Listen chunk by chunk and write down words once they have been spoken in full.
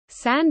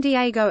San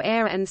Diego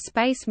Air and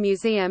Space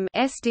Museum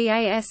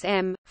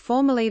 (SDASM),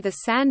 formerly the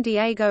San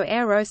Diego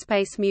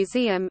Aerospace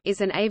Museum,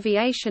 is an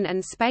aviation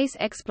and space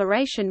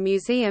exploration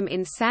museum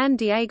in San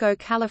Diego,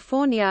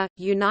 California,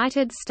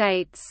 United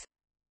States.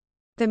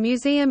 The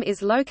museum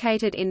is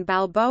located in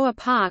Balboa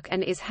Park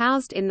and is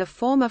housed in the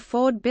former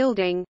Ford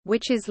Building,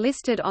 which is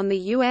listed on the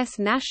U.S.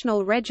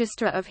 National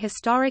Register of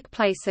Historic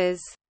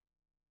Places.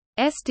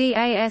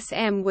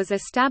 SDASM was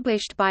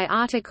established by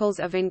Articles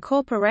of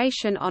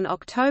Incorporation on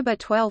October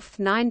 12,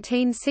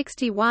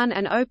 1961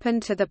 and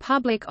opened to the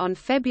public on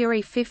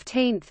February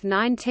 15,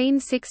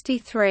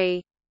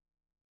 1963.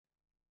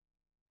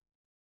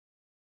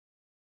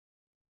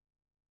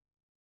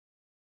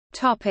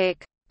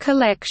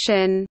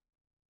 Collection.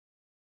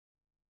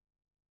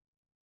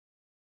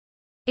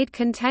 It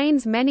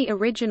contains many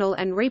original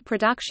and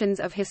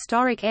reproductions of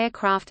historic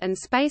aircraft and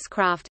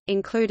spacecraft,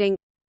 including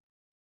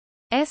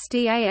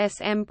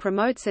SDASM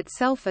promotes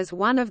itself as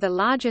one of the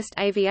largest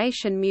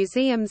aviation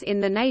museums in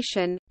the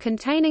nation,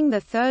 containing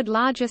the third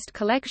largest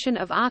collection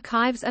of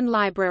archives and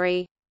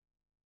library.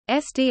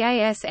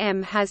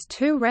 SDASM has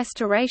two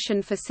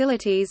restoration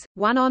facilities,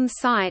 one on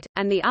site,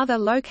 and the other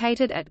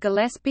located at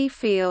Gillespie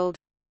Field.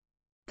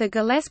 The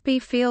Gillespie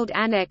Field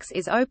Annex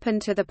is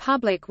open to the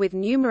public with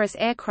numerous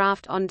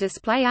aircraft on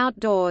display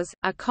outdoors,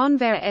 a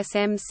Convair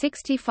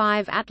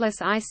SM-65 Atlas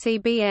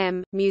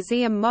ICBM,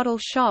 museum model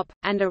shop,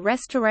 and a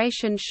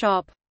restoration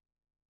shop.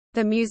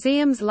 The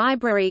museum's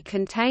library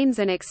contains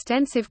an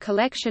extensive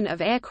collection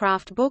of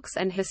aircraft books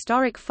and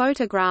historic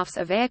photographs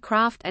of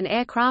aircraft and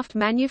aircraft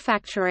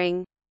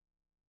manufacturing.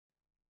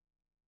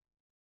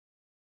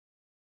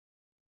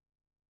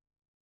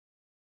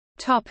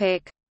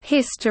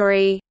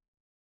 History.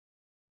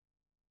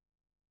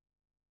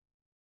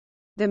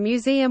 The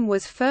museum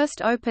was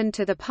first opened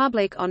to the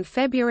public on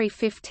February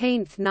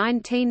 15,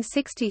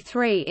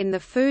 1963 in the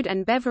Food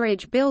and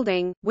Beverage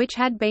Building, which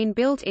had been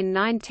built in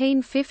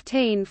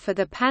 1915 for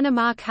the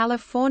Panama,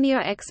 California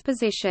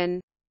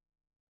Exposition.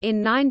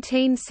 In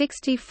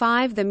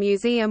 1965 the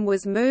museum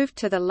was moved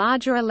to the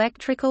larger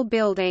Electrical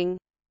Building.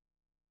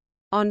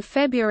 On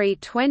February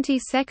 22,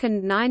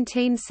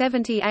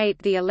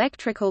 1978 the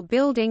Electrical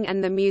Building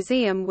and the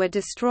museum were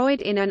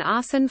destroyed in an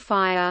arson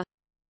fire.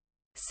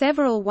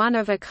 Several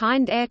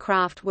one-of-a-kind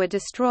aircraft were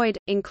destroyed,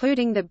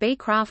 including the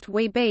Beecraft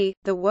Wee Bee,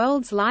 the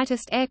world's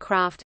lightest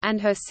aircraft, and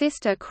her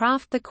sister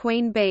craft the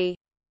Queen Bee.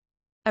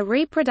 A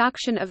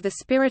reproduction of the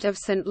Spirit of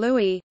St.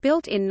 Louis,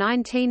 built in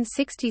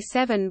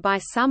 1967 by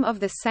some of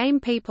the same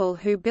people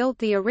who built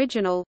the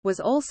original, was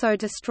also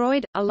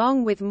destroyed,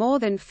 along with more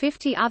than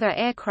 50 other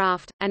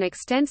aircraft, an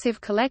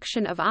extensive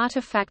collection of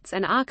artifacts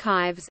and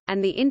archives,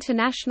 and the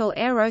International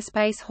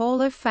Aerospace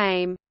Hall of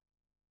Fame.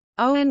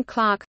 Owen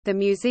Clark, the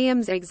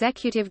museum's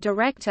executive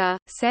director,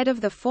 said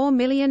of the $4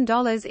 million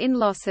in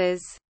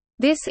losses,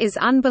 "This is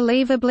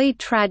unbelievably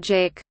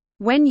tragic.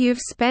 When you've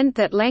spent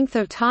that length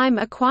of time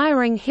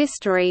acquiring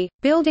history,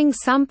 building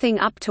something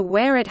up to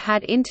where it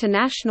had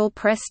international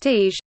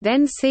prestige,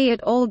 then see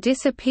it all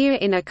disappear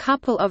in a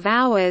couple of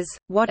hours,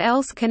 what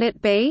else can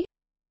it be?"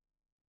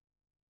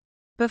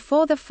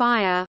 Before the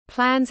fire,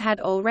 plans had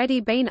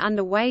already been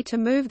underway to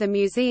move the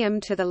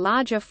museum to the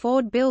larger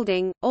Ford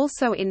Building,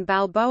 also in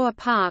Balboa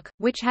Park,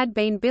 which had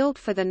been built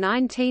for the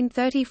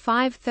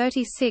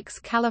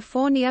 1935–36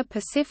 California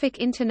Pacific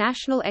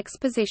International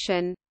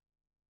Exposition.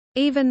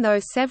 Even though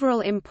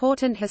several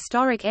important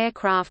historic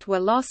aircraft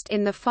were lost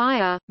in the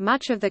fire,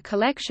 much of the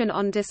collection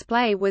on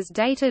display was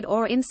dated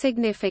or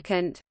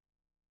insignificant.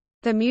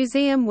 The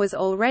museum was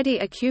already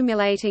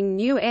accumulating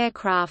new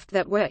aircraft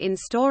that were in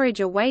storage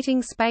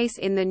awaiting space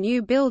in the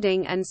new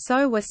building and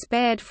so were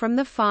spared from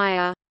the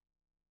fire.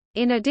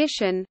 In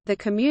addition, the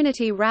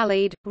community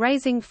rallied,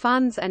 raising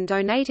funds and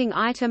donating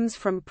items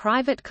from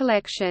private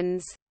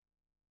collections.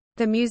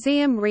 The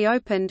museum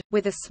reopened,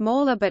 with a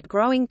smaller but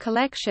growing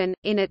collection,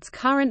 in its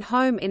current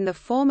home in the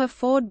former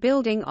Ford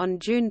Building on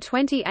June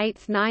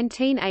 28,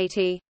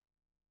 1980.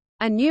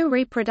 A new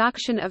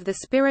reproduction of the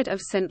Spirit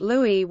of St.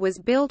 Louis was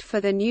built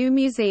for the new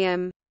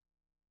museum.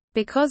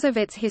 Because of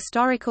its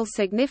historical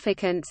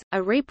significance,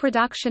 a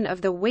reproduction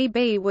of the Wee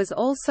Bee was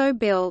also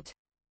built.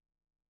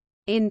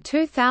 In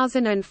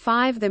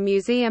 2005 the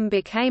museum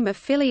became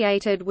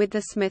affiliated with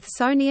the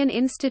Smithsonian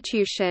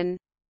Institution.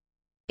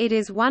 It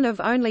is one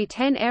of only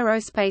 10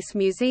 aerospace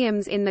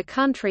museums in the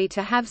country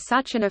to have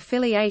such an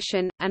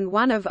affiliation, and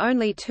one of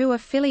only 2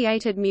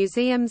 affiliated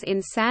museums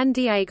in San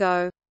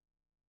Diego.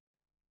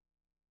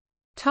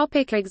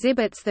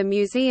 Exhibits. The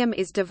museum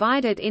is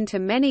divided into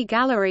many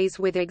galleries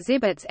with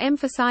exhibits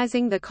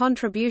emphasizing the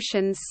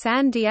contributions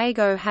San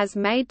Diego has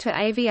made to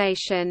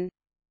aviation.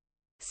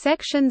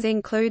 Sections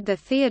include the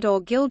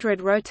Theodore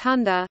Gildred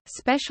Rotunda,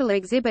 Special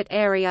Exhibit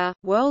Area,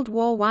 World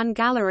War I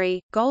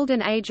Gallery,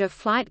 Golden Age of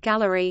Flight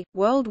Gallery,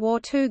 World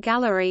War II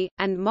Gallery,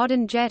 and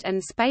Modern Jet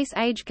and Space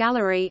Age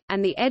Gallery,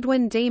 and the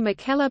Edwin D.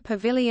 McKellar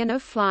Pavilion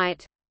of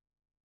Flight.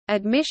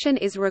 Admission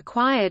is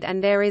required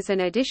and there is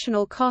an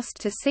additional cost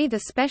to see the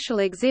special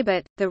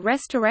exhibit. The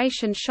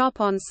restoration shop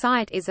on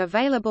site is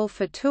available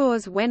for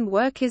tours when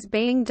work is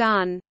being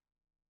done.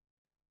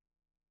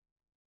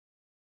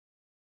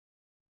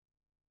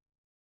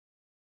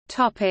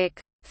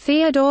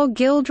 Theodore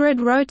Gildred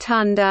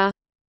Rotunda.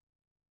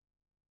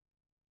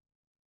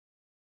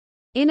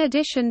 In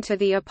addition to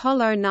the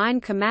Apollo 9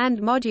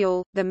 command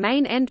module, the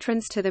main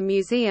entrance to the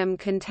museum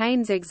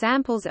contains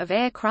examples of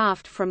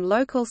aircraft from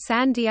local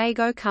San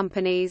Diego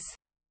companies.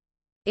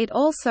 It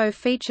also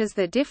features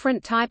the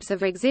different types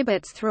of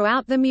exhibits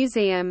throughout the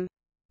museum.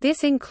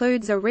 This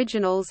includes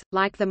originals,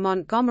 like the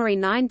Montgomery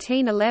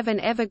 1911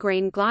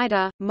 Evergreen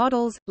glider,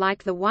 models,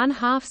 like the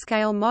 1/2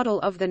 scale model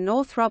of the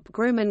Northrop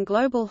Grumman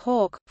Global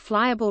Hawk,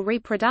 flyable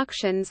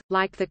reproductions,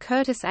 like the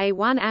Curtiss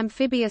A-1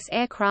 amphibious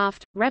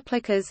aircraft,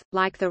 replicas,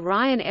 like the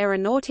Ryan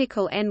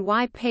Aeronautical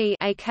NYP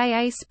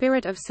aka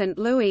Spirit of St.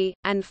 Louis,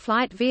 and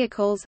flight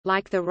vehicles,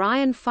 like the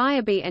Ryan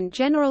Firebee and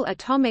General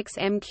Atomics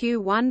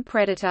MQ-1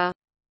 Predator.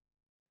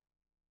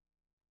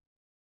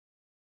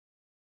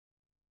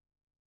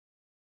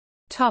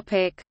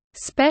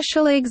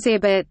 Special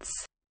exhibits.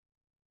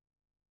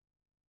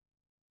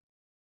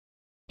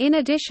 In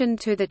addition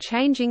to the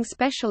changing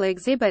special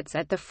exhibits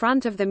at the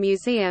front of the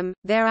museum,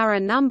 there are a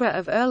number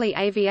of early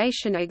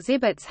aviation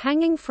exhibits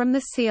hanging from the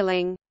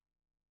ceiling.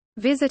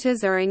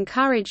 Visitors are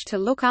encouraged to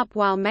look up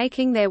while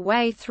making their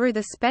way through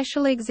the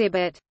special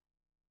exhibit.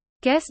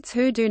 Guests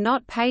who do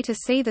not pay to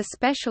see the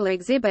special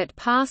exhibit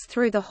pass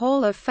through the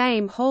Hall of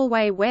Fame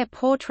hallway where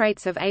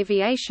portraits of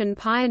aviation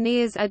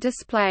pioneers are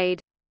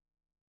displayed.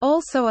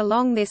 Also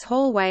along this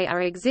hallway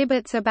are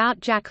exhibits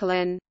about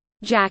Jacqueline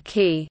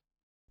Jackie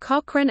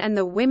Cochran and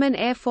the women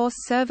Air Force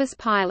Service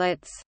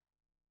pilots.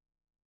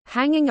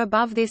 Hanging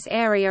above this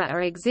area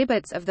are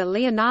exhibits of the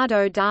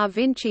Leonardo da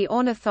Vinci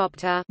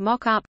Ornithopter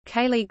mock-up,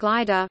 Cayley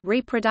glider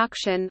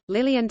reproduction,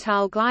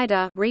 Lilienthal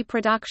glider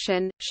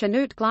reproduction,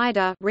 Chanute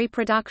glider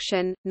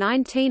reproduction,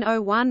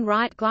 1901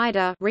 Wright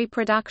glider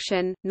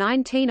reproduction,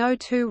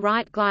 1902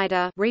 Wright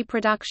glider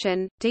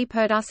reproduction,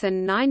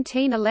 Dieperdussen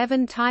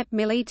 1911 Type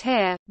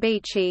Militaire,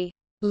 Beechey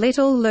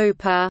Little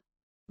Looper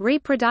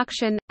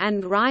reproduction,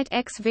 and Wright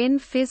X-Vin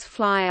Fizz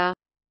Flyer.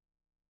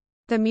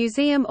 The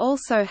museum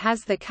also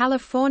has the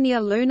California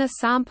lunar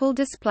sample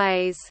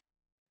displays.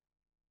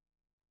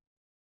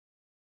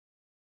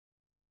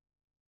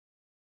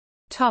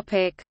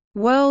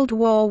 World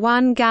War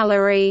I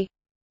gallery.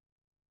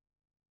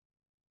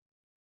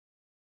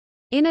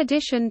 In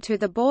addition to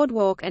the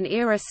boardwalk and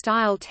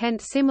era-style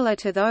tent similar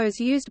to those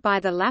used by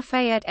the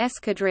Lafayette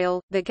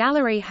Escadrille, the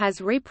gallery has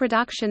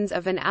reproductions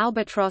of an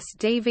Albatros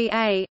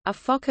DVA, a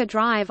Fokker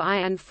Drive I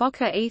and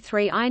Fokker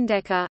E3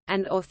 Eindecker,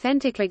 and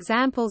authentic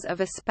examples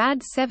of a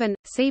Spad 7,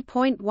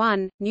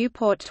 C.1,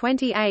 Newport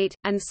 28,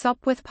 and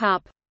Sopwith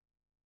Pup.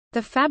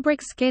 The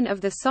fabric skin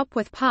of the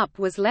Sopwith Pup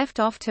was left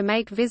off to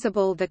make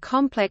visible the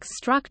complex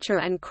structure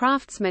and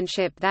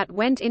craftsmanship that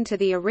went into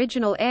the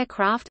original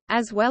aircraft,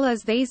 as well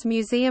as these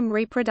museum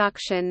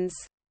reproductions.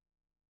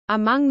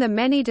 Among the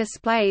many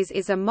displays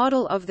is a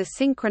model of the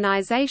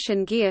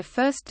synchronization gear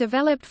first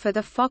developed for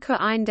the Fokker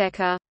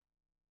Eindecker.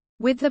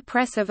 With the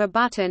press of a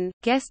button,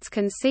 guests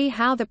can see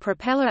how the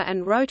propeller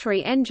and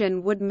rotary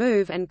engine would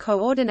move and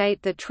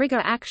coordinate the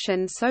trigger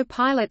action so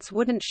pilots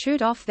wouldn't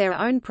shoot off their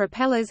own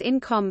propellers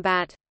in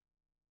combat.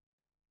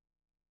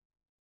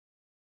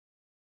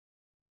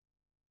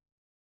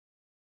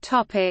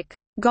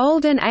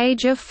 Golden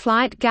Age of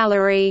Flight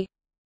Gallery.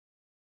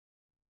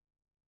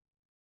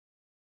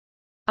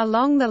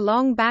 Along the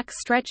long back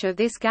stretch of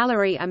this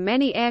gallery are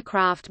many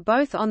aircraft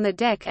both on the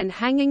deck and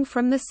hanging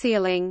from the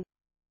ceiling.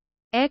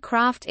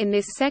 Aircraft in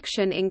this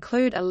section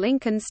include a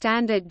Lincoln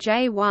Standard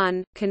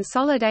J-1,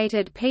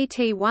 Consolidated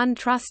PT-1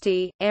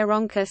 Trustee,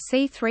 Aeronca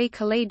C-3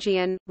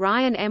 Collegian,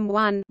 Ryan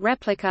M-1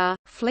 Replica,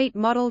 Fleet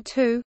Model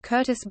 2,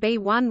 Curtiss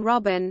B-1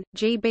 Robin,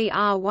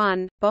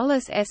 GBR-1,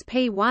 Bolus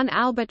SP-1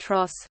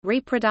 Albatross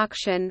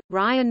Reproduction,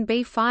 Ryan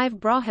B-5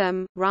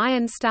 Brougham,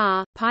 Ryan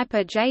Star,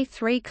 Piper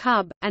J-3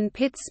 Cub, and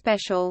Pitts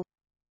Special.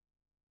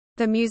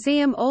 The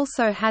museum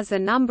also has a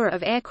number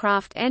of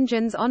aircraft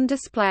engines on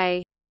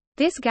display.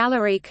 This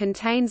gallery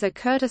contains a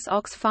Curtiss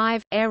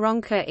Ox-5,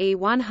 Aeronca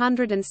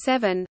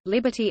E-107,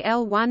 Liberty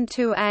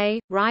L-12A,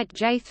 Wright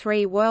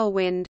J-3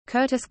 Whirlwind,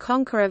 Curtiss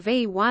Conqueror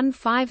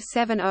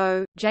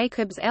V-1570,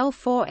 Jacobs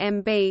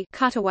L-4MB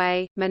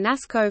Cutaway,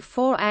 Monasco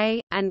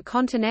 4A, and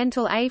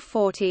Continental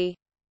A-40.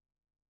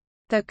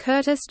 The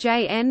Curtiss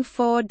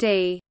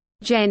JN-4D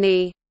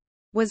Jenny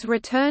was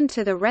returned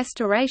to the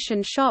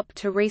restoration shop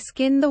to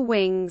reskin the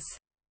wings.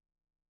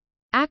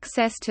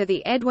 Access to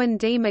the Edwin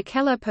D.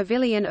 McKellar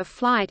Pavilion of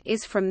Flight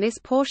is from this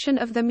portion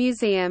of the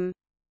museum.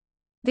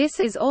 This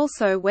is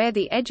also where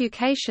the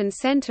Education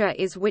Center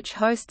is, which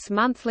hosts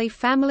monthly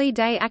Family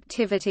Day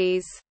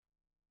activities.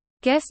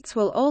 Guests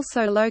will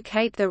also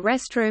locate the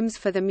restrooms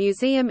for the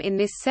museum in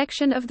this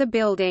section of the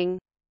building.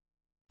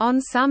 On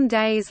some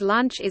days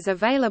lunch is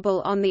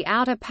available on the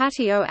outer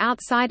patio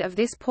outside of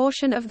this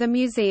portion of the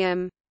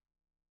museum.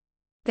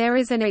 There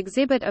is an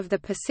exhibit of the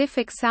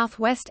Pacific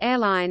Southwest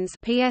Airlines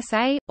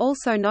 (PSA),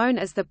 also known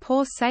as the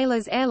Poor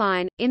Sailors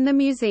Airline, in the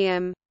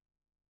museum.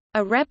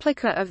 A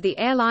replica of the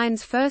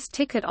airline's first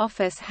ticket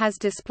office has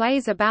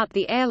displays about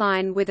the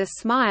airline with a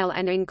smile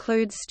and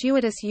includes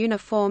stewardess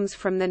uniforms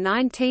from the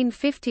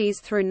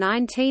 1950s through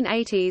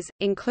 1980s,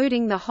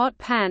 including the hot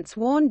pants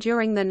worn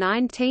during the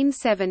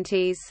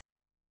 1970s.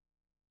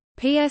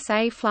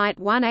 PSA Flight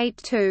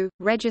 182,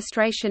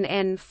 registration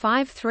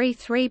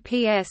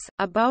N533PS,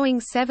 a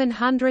Boeing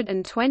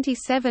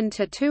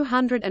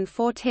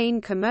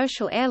 727-214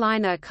 commercial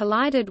airliner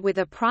collided with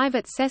a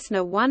private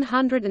Cessna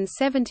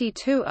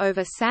 172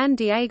 over San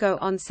Diego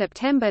on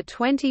September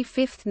 25,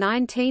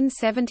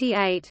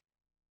 1978.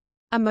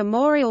 A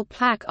memorial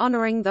plaque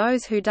honoring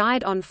those who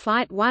died on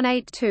Flight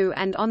 182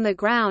 and on the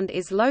ground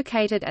is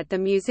located at the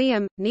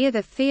museum, near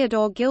the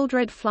Theodore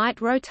Gildred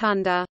Flight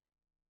Rotunda.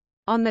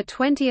 On the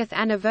 20th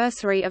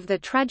anniversary of the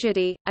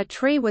tragedy, a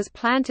tree was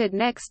planted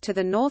next to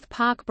the North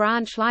Park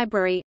Branch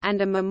Library,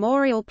 and a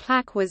memorial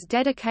plaque was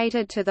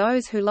dedicated to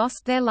those who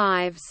lost their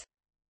lives.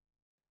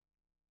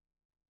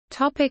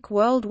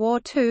 World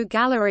War II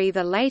Gallery.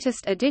 The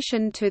latest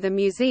addition to the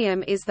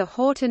museum is the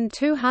Horton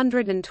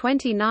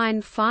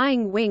 229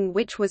 Flying Wing,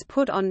 which was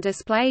put on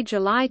display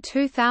July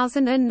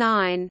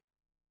 2009.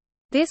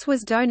 This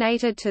was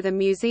donated to the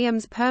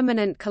museum's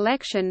permanent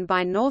collection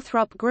by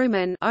Northrop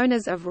Grumman,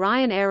 owners of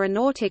Ryan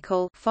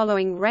Aeronautical,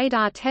 following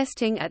radar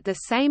testing at the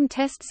same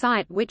test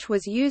site which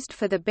was used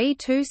for the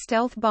B-2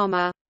 stealth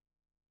bomber.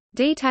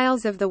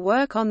 Details of the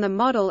work on the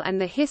model and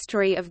the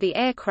history of the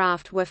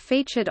aircraft were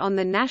featured on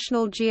the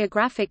National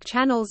Geographic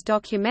Channel's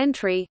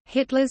documentary,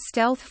 Hitler's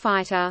Stealth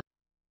Fighter.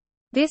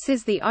 This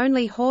is the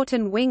only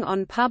Horton wing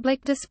on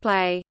public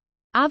display.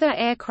 Other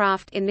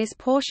aircraft in this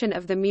portion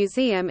of the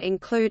museum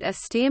include a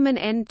Stearman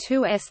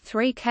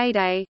N2S3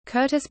 K-Day,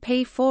 Curtiss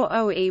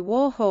P-40E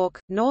Warhawk,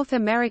 North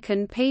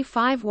American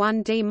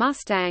P-51D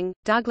Mustang,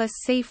 Douglas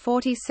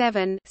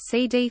C-47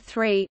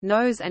 CD3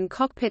 nose and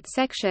cockpit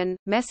section,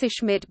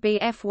 Messerschmitt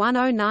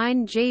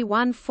Bf-109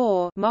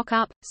 G-14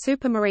 mock-up,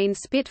 Supermarine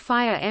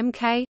Spitfire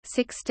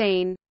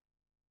Mk-16.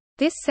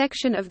 This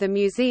section of the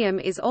museum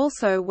is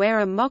also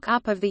where a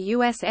mock-up of the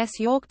USS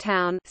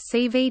Yorktown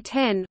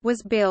CV-10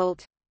 was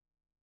built.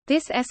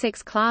 This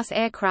Essex-class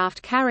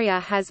aircraft carrier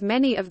has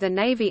many of the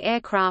Navy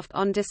aircraft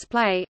on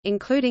display,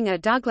 including a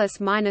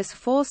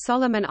Douglas-4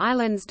 Solomon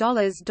Islands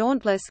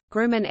Dauntless,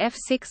 Grumman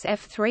F-6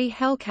 F-3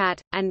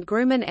 Hellcat, and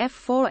Grumman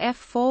F-4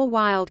 F-4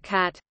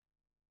 Wildcat.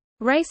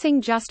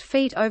 Racing just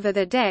feet over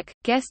the deck,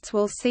 guests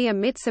will see a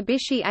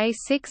Mitsubishi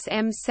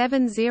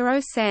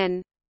A6M70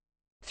 Sen.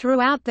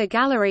 Throughout the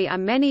gallery are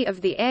many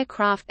of the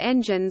aircraft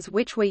engines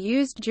which were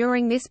used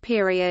during this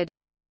period.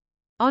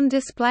 On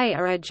display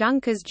are a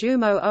Junkers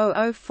Jumo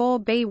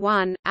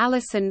 004B1,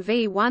 Allison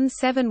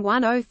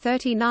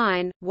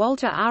V171039,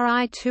 Walter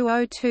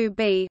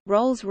RI202B,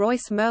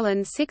 Rolls-Royce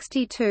Merlin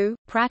 62,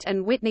 Pratt &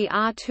 Whitney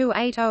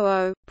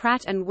R2800,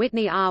 Pratt &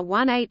 Whitney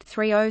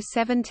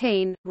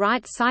R183017,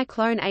 Wright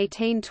Cyclone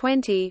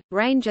 1820,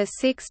 Ranger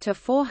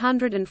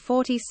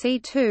 6-440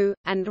 C2,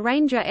 and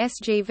Ranger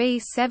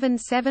SGV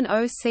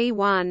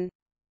 770C1.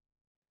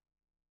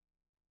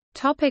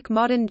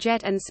 Modern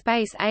jet and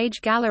space age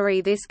gallery.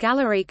 This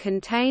gallery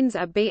contains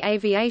a B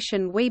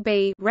Aviation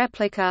WeB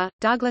replica,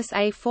 Douglas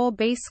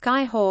A-4B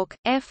Skyhawk,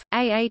 F,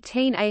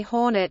 A-18A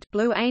Hornet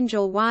Blue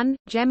Angel 1,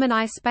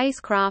 Gemini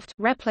spacecraft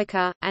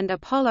replica, and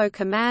Apollo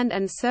Command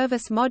and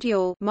Service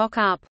Module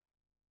mock-up.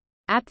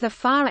 At the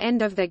far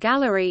end of the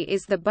gallery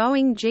is the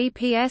Boeing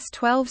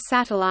GPS-12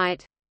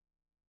 satellite.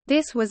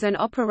 This was an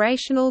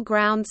operational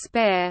ground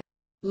spare.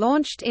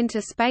 Launched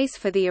into space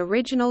for the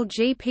original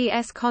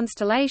GPS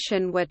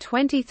constellation were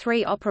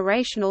 23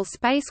 operational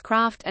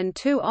spacecraft and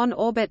 2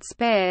 on-orbit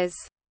spares.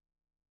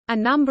 A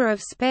number of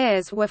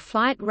spares were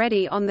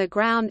flight-ready on the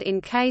ground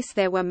in case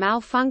there were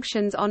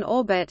malfunctions on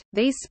orbit.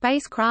 These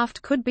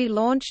spacecraft could be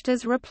launched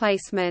as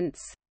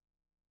replacements.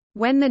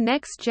 When the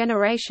next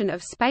generation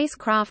of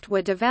spacecraft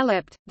were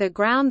developed, the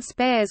ground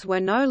spares were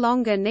no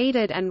longer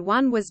needed and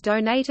one was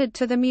donated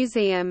to the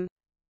museum.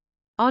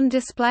 On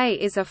display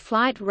is a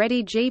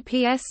flight-ready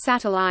GPS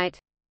satellite.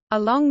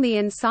 Along the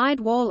inside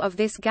wall of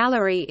this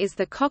gallery is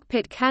the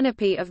cockpit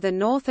canopy of the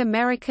North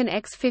American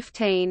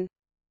X-15.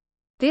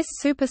 This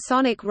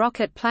supersonic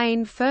rocket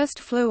plane first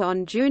flew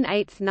on June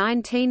 8,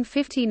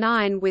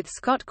 1959 with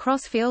Scott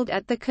Crossfield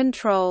at the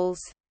controls.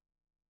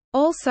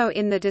 Also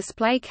in the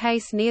display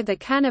case near the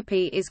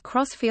canopy is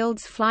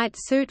Crossfield's flight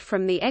suit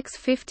from the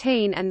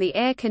X-15 and the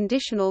air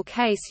conditional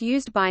case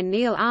used by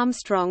Neil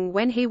Armstrong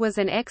when he was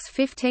an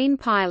X-15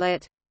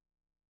 pilot.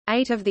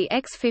 8 of the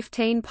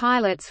X-15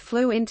 pilots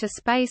flew into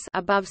space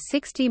above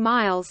 60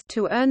 miles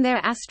to earn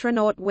their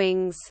astronaut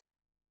wings.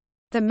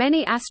 The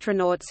many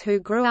astronauts who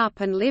grew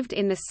up and lived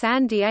in the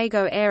San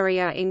Diego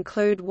area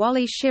include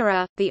Wally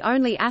Schirra, the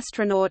only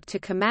astronaut to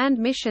command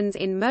missions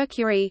in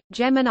Mercury,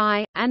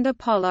 Gemini, and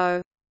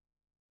Apollo.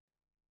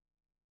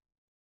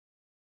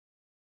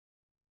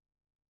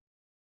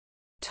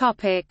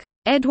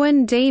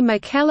 Edwin D.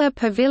 McKellar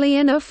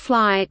Pavilion of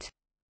Flight.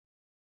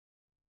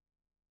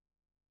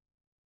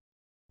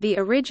 The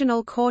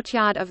original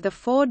courtyard of the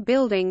Ford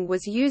Building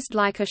was used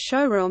like a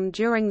showroom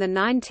during the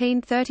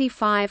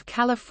 1935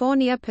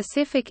 California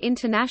Pacific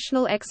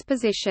International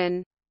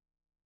Exposition.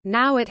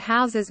 Now it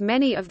houses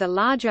many of the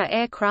larger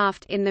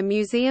aircraft in the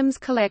museum's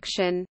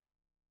collection.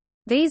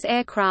 These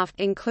aircraft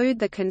include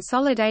the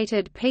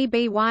consolidated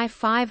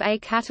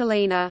PBY-5A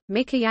Catalina,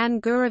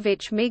 Mikoyan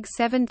Gurevich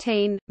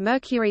MiG-17,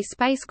 Mercury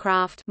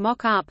spacecraft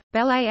mock-up,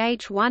 Bell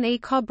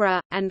AH-1E Cobra,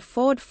 and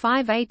Ford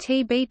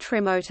 5ATB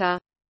trimotor.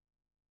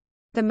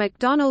 The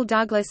McDonnell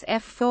Douglas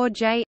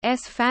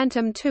F-4J.S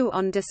Phantom II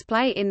on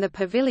display in the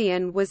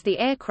Pavilion was the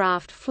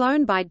aircraft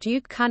flown by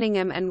Duke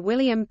Cunningham and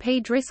William P.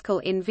 Driscoll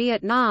in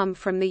Vietnam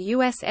from the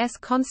USS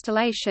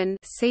Constellation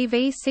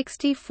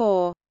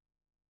CV-64.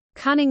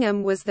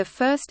 Cunningham was the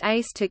first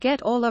ace to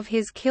get all of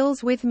his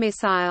kills with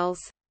missiles.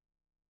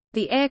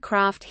 The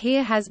aircraft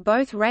here has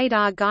both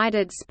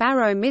radar-guided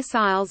Sparrow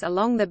missiles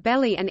along the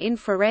belly and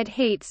infrared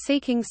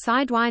heat-seeking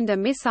Sidewinder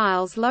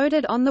missiles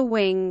loaded on the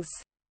wings.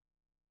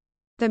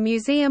 The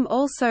museum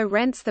also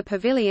rents the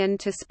pavilion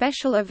to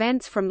special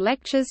events from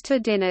lectures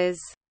to dinners.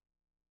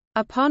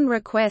 Upon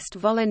request,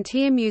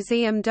 volunteer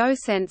museum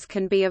docents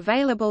can be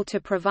available to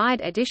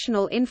provide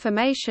additional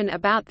information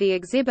about the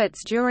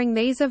exhibits during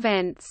these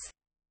events.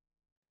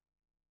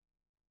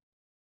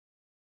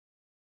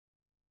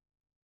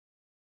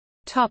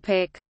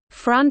 Topic: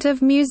 Front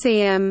of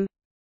museum.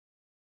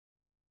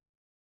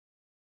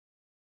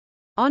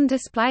 On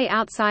display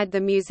outside the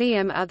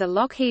museum are the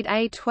Lockheed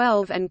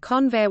A-12 and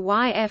Convair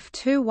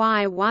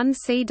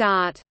YF-2Y-1C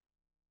Dart.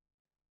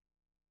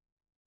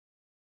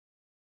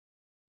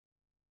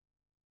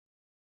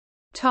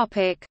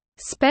 Topic: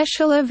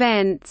 Special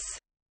events.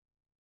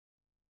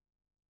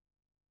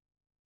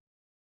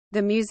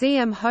 The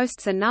museum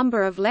hosts a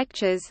number of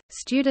lectures,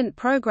 student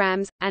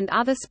programs, and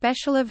other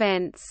special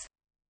events.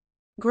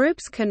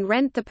 Groups can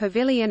rent the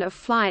Pavilion of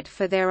Flight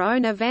for their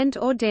own event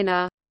or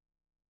dinner.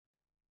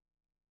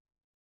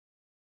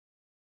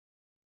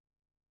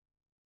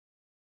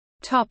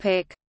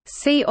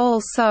 See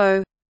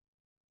also: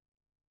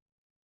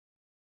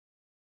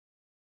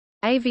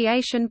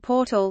 Aviation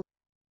portal,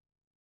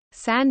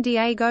 San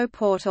Diego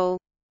portal.